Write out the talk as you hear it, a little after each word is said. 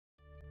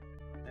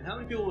And how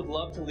many people would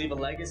love to leave a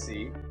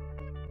legacy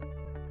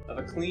of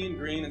a clean,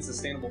 green, and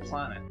sustainable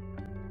planet,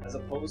 as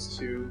opposed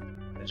to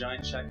a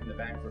giant check in the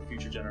bank for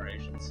future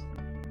generations?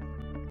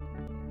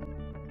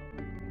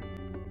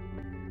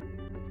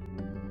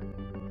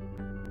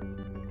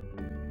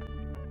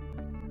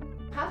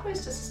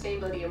 Pathways to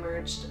Sustainability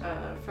emerged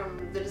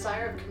from the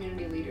desire of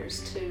community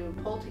leaders to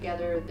pull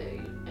together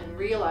and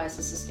realize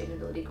the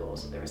sustainability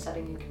goals that they were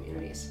setting in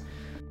communities.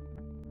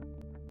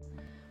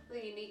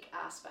 The unique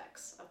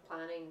aspects of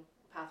planning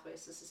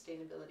Pathways to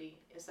Sustainability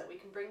is that we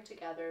can bring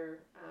together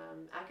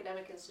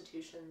academic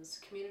institutions,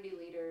 community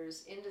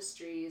leaders,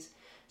 industries,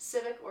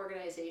 civic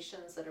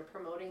organizations that are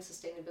promoting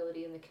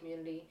sustainability in the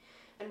community,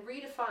 and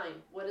redefine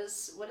what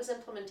does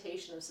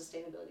implementation of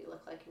sustainability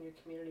look like in your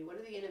community? What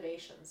are the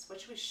innovations?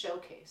 What should we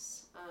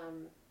showcase?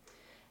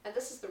 And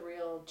this is the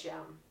real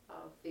gem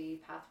of the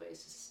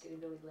Pathways to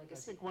Sustainability legacy.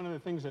 I think one of the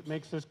things that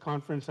makes this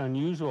conference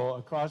unusual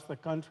across the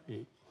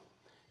country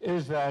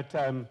is that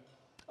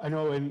I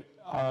know in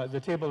the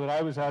table that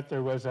I was at,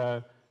 there was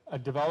a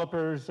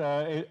developer's,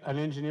 an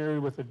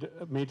engineer with a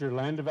major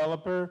land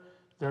developer.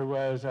 There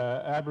was an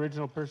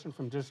Aboriginal person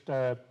from just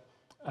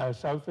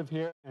south of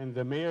here, and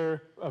the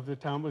mayor of the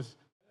town was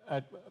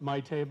at my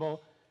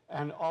table,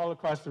 and all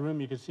across the room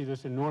you could see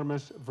this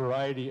enormous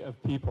variety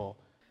of people.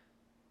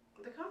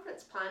 The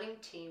conference planning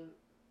team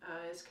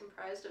is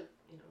comprised of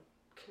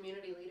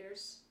community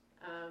leaders,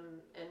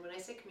 and when I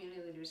say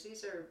community leaders,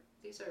 these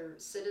are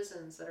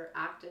citizens that are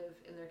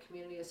active in their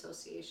community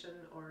association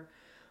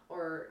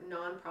or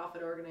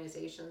non-profit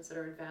organizations that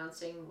are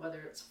advancing,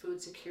 whether it's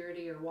food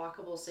security or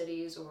walkable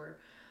cities or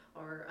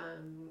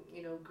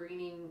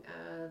greening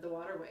the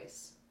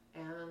waterways.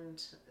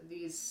 And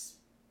these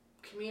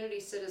community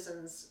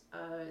citizens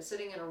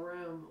sitting in a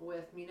room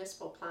with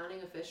municipal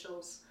planning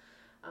officials,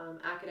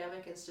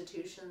 academic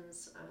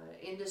institutions,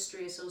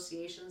 industry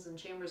associations and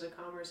chambers of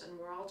commerce, and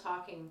we're all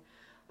talking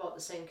about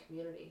the same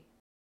community.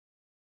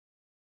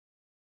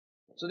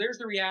 So there's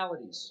the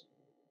realities.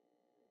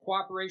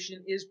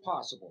 Cooperation is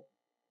possible.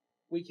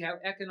 We have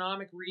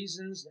economic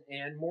reasons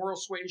and moral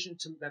suasion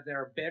that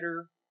are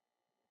better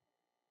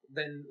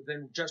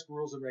than just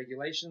rules and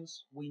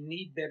regulations. We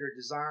need better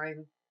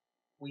design.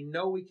 We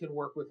know we can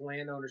work with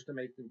landowners to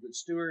make them good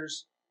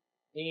stewards,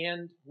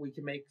 and we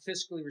can make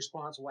fiscally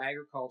responsible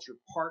agriculture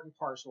part and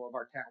parcel of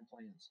our town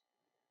plans.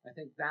 I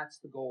think that's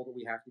the goal that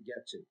we have to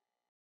get to.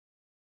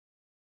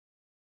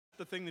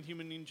 The thing that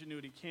human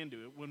ingenuity can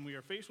do. When we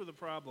are faced with a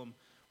problem,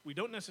 we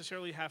don't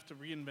necessarily have to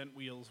reinvent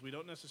wheels. We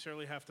don't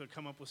necessarily have to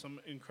come up with some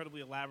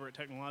incredibly elaborate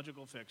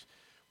technological fix.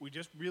 We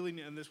just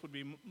really, and this would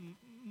be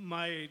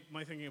my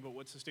thinking about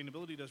what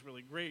sustainability does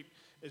really great,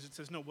 is it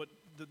says, no, what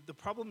the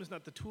problem is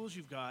not the tools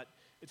you've got,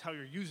 it's how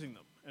you're using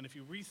them. And if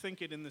you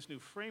rethink it in this new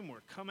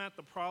framework, come at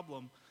the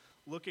problem,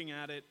 looking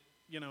at it,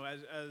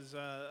 as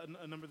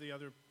a number of the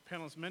other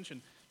panelists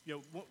mentioned,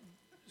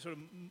 sort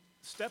of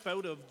step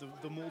out of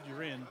the mold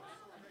you're in,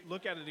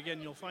 look at it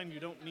again, you'll find you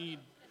don't need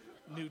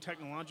new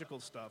technological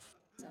stuff.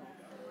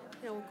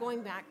 So,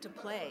 going back to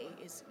play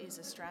is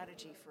a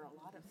strategy for a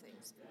lot of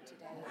things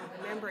today.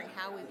 Remembering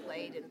how we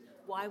played and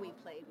why we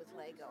played with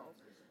Lego,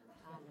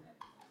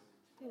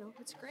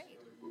 it's great.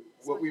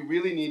 What we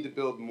really need to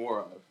build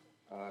more of,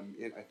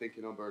 I think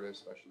in Alberta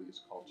especially,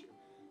 is culture.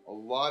 A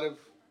lot of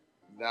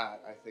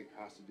that, I think,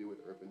 has to do with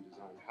urban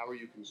design. How are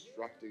you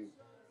constructing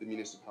the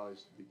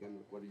municipalities to begin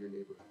with? What are your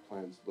neighborhood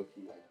plans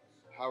looking like?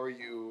 How are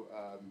you,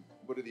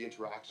 what are the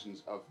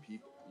interactions of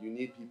people? You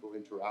need people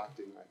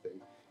interacting, I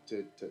think,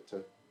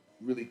 to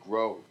really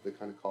grow the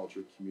kind of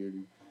culture,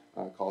 community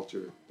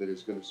culture that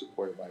is going to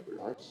support a vibrant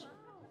arts.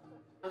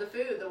 The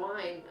food, the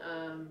wine,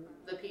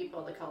 the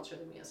people, the culture,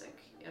 the music,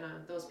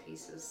 those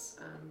pieces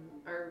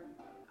are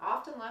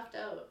often left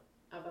out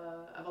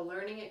of a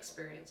learning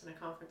experience and a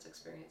conference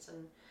experience.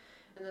 And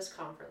this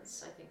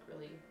conference, I think,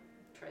 really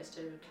tries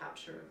to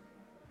capture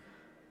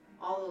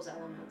all those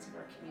elements of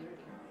our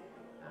community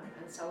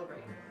and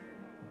celebrate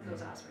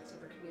those aspects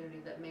of our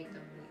community that make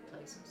them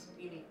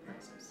unique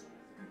places.